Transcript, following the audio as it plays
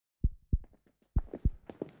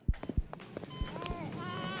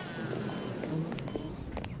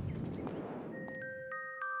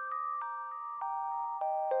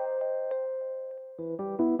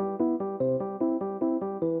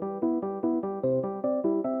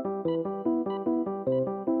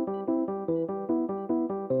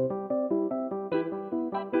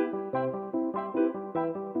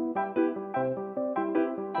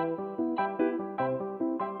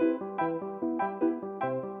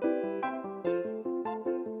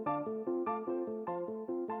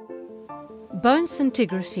Bone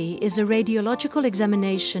scintigraphy is a radiological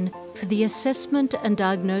examination for the assessment and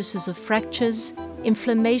diagnosis of fractures,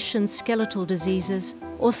 inflammation, skeletal diseases,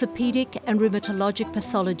 orthopedic and rheumatologic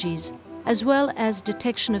pathologies, as well as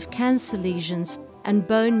detection of cancer lesions and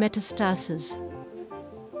bone metastasis.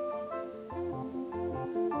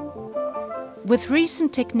 With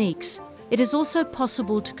recent techniques, it is also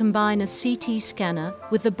possible to combine a CT scanner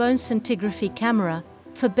with the bone scintigraphy camera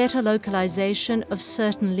for better localization of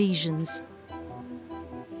certain lesions.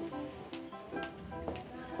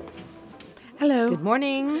 Hello. Good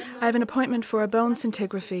morning. I have an appointment for a bone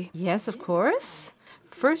scintigraphy. Yes, of course.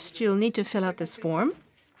 First, you'll need to fill out this form.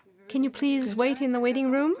 Can you please wait in the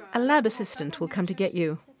waiting room? A lab assistant will come to get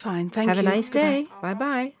you. Fine, thank you. Have a nice day.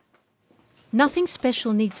 Bye-bye. Nothing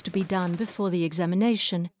special needs to be done before the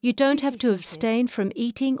examination. You don't have to abstain from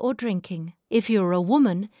eating or drinking. If you're a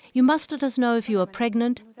woman, you must let us know if you are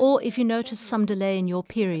pregnant or if you notice some delay in your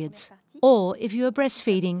periods. Or if you are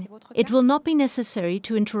breastfeeding. It will not be necessary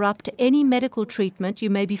to interrupt any medical treatment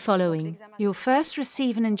you may be following. You'll first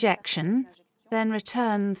receive an injection, then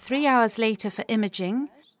return 3 hours later for imaging,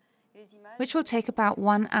 which will take about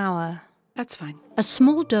 1 hour. That's fine. A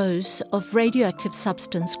small dose of radioactive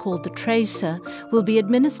substance called the tracer will be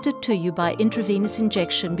administered to you by intravenous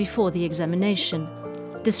injection before the examination.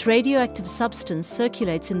 This radioactive substance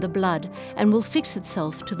circulates in the blood and will fix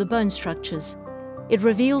itself to the bone structures. It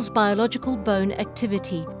reveals biological bone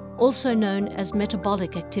activity, also known as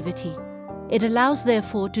metabolic activity. It allows,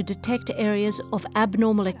 therefore, to detect areas of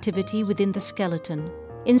abnormal activity within the skeleton.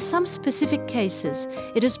 In some specific cases,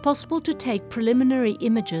 it is possible to take preliminary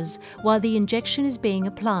images while the injection is being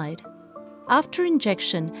applied. After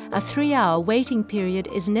injection, a 3-hour waiting period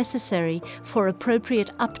is necessary for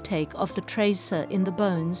appropriate uptake of the tracer in the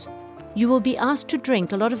bones. You will be asked to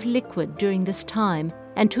drink a lot of liquid during this time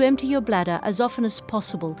and to empty your bladder as often as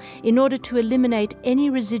possible in order to eliminate any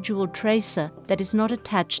residual tracer that is not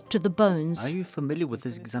attached to the bones. Are you familiar with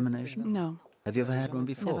this examination? No. Have you ever had one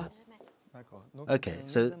before? Never. Okay,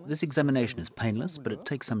 so this examination is painless, but it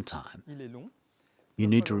takes some time. You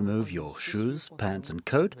need to remove your shoes, pants and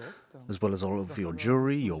coat, as well as all of your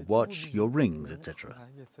jewelry, your watch, your rings, etc.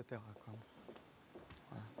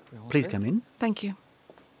 Please come in. Thank you.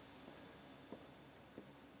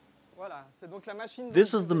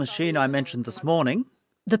 This is the machine I mentioned this morning.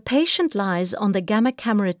 The patient lies on the gamma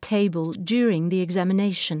camera table during the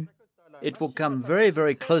examination. It will come very,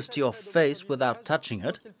 very close to your face without touching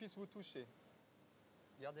it.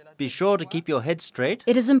 Be sure to keep your head straight.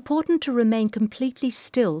 It is important to remain completely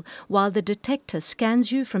still while the detector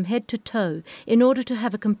scans you from head to toe in order to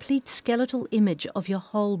have a complete skeletal image of your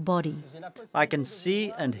whole body. I can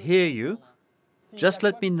see and hear you. Just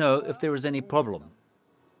let me know if there is any problem.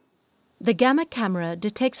 The gamma camera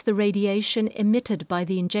detects the radiation emitted by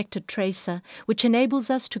the injected tracer, which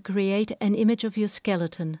enables us to create an image of your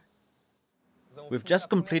skeleton. We've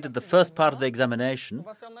just completed the first part of the examination.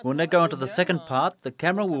 We'll now go on to the second part. The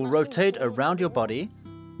camera will rotate around your body.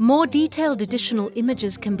 More detailed additional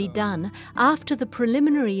images can be done after the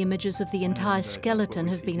preliminary images of the entire skeleton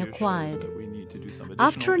have been acquired.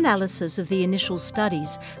 After analysis of the initial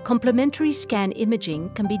studies, complementary scan imaging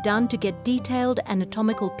can be done to get detailed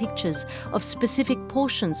anatomical pictures of specific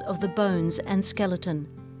portions of the bones and skeleton.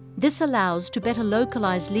 This allows to better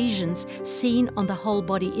localize lesions seen on the whole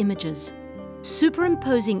body images.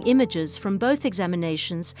 Superimposing images from both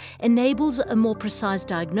examinations enables a more precise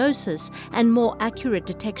diagnosis and more accurate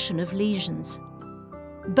detection of lesions.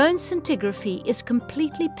 Bone scintigraphy is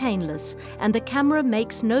completely painless and the camera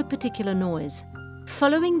makes no particular noise.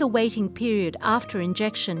 Following the waiting period after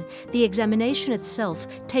injection, the examination itself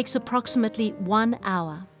takes approximately 1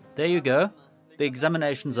 hour. There you go. The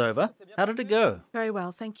examination's over. How did it go? Very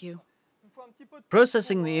well, thank you.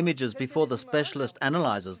 Processing the images before the specialist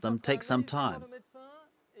analyzes them takes some time.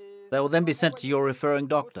 They will then be sent to your referring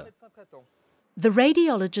doctor. The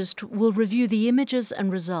radiologist will review the images and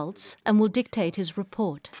results and will dictate his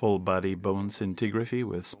report. Full body bone scintigraphy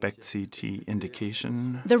with SPECT-CT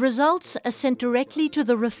indication. The results are sent directly to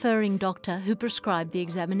the referring doctor who prescribed the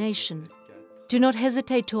examination. Do not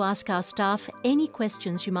hesitate to ask our staff any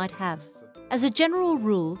questions you might have. As a general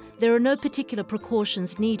rule, there are no particular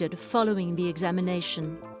precautions needed following the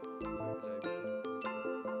examination.